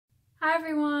Hi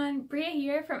everyone, Brea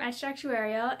here from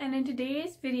Actuarial, and in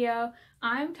today's video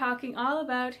I'm talking all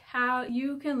about how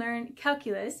you can learn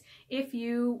calculus if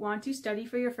you want to study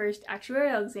for your first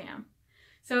actuarial exam.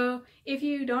 So if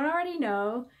you don't already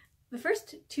know, the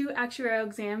first two actuarial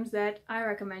exams that I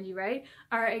recommend you write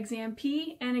are Exam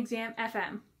P and Exam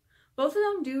FM. Both of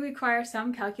them do require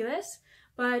some calculus,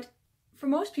 but for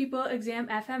most people Exam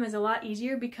FM is a lot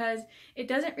easier because it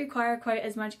doesn't require quite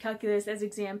as much calculus as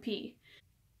Exam P.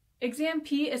 Exam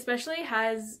P especially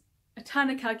has a ton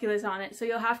of calculus on it, so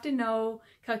you'll have to know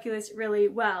calculus really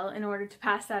well in order to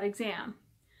pass that exam.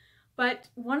 But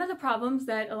one of the problems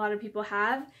that a lot of people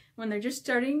have when they're just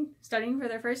studying for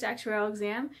their first actuarial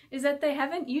exam is that they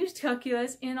haven't used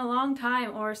calculus in a long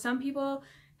time, or some people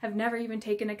have never even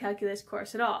taken a calculus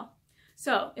course at all.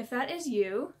 So if that is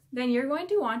you, then you're going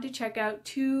to want to check out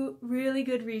two really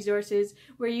good resources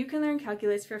where you can learn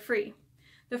calculus for free.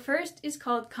 The first is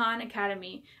called Khan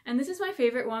Academy, and this is my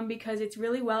favorite one because it's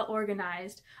really well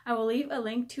organized. I will leave a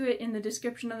link to it in the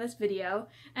description of this video.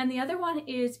 And the other one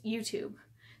is YouTube.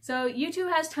 So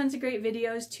YouTube has tons of great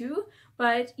videos too,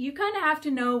 but you kind of have to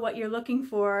know what you're looking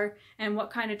for and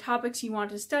what kind of topics you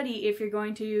want to study if you're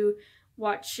going to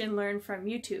watch and learn from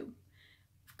YouTube.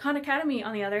 Khan Academy,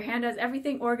 on the other hand, has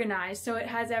everything organized, so it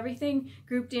has everything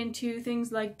grouped into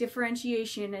things like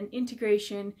differentiation and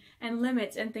integration and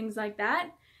limits and things like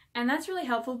that. And that's really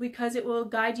helpful because it will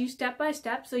guide you step by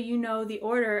step so you know the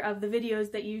order of the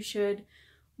videos that you should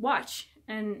watch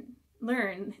and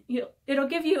learn. It'll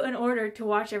give you an order to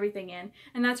watch everything in,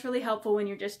 and that's really helpful when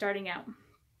you're just starting out.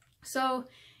 So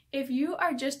if you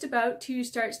are just about to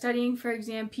start studying for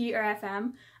Exam P or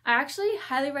FM, I actually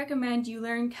highly recommend you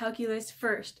learn calculus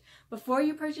first before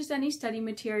you purchase any study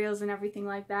materials and everything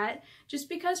like that, just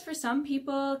because for some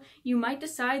people you might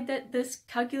decide that this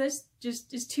calculus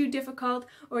just is too difficult,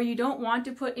 or you don't want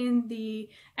to put in the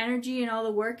energy and all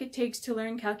the work it takes to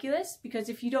learn calculus, because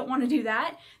if you don't want to do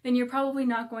that, then you're probably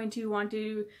not going to want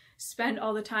to spend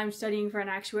all the time studying for an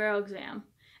actuarial exam.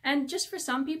 And just for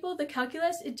some people, the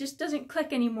calculus, it just doesn't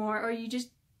click anymore, or you just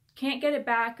can't get it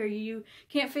back, or you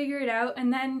can't figure it out,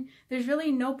 and then there's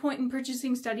really no point in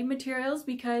purchasing study materials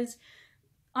because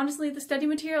honestly the study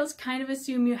materials kind of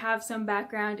assume you have some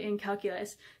background in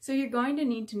calculus, so you're going to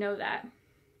need to know that.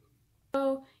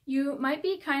 So you might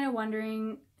be kind of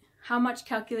wondering how much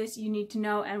calculus you need to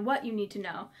know and what you need to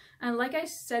know. And like I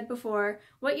said before,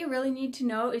 what you really need to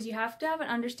know is you have to have an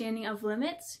understanding of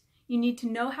limits, you need to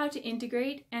know how to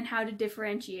integrate, and how to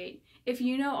differentiate. If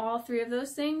you know all three of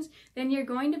those things, then you're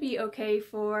going to be okay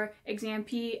for Exam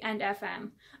P and FM.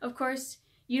 Of course,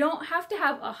 you don't have to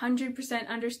have 100%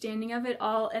 understanding of it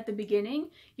all at the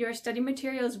beginning. Your study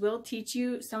materials will teach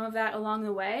you some of that along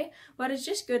the way, but it's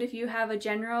just good if you have a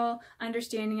general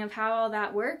understanding of how all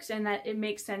that works and that it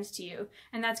makes sense to you.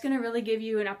 And that's going to really give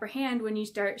you an upper hand when you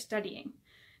start studying.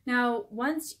 Now,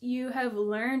 once you have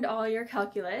learned all your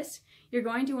calculus, you're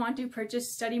going to want to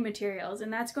purchase study materials,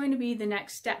 and that's going to be the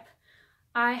next step.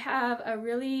 I have a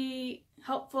really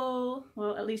helpful,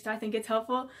 well, at least I think it's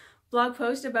helpful, blog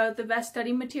post about the best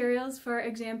study materials for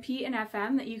Exam P and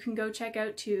FM that you can go check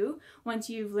out too once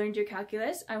you've learned your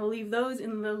calculus. I will leave those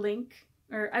in the link,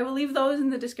 or I will leave those in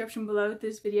the description below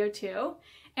this video too.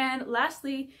 And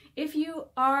lastly, if you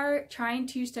are trying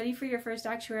to study for your first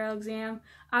actuarial exam,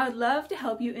 I would love to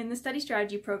help you in the study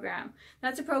strategy program.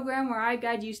 That's a program where I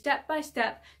guide you step by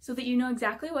step so that you know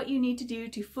exactly what you need to do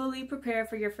to fully prepare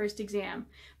for your first exam.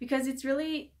 Because it's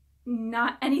really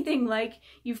not anything like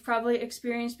you've probably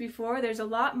experienced before. There's a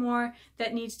lot more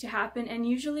that needs to happen, and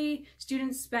usually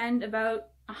students spend about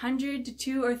 100 to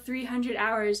 200 or 300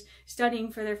 hours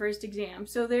studying for their first exam.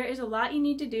 So there is a lot you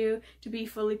need to do to be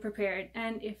fully prepared.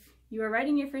 And if you are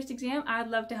writing your first exam, I'd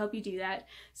love to help you do that.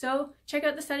 So check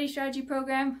out the study strategy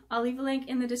program. I'll leave a link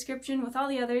in the description with all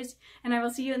the others, and I will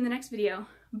see you in the next video.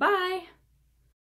 Bye!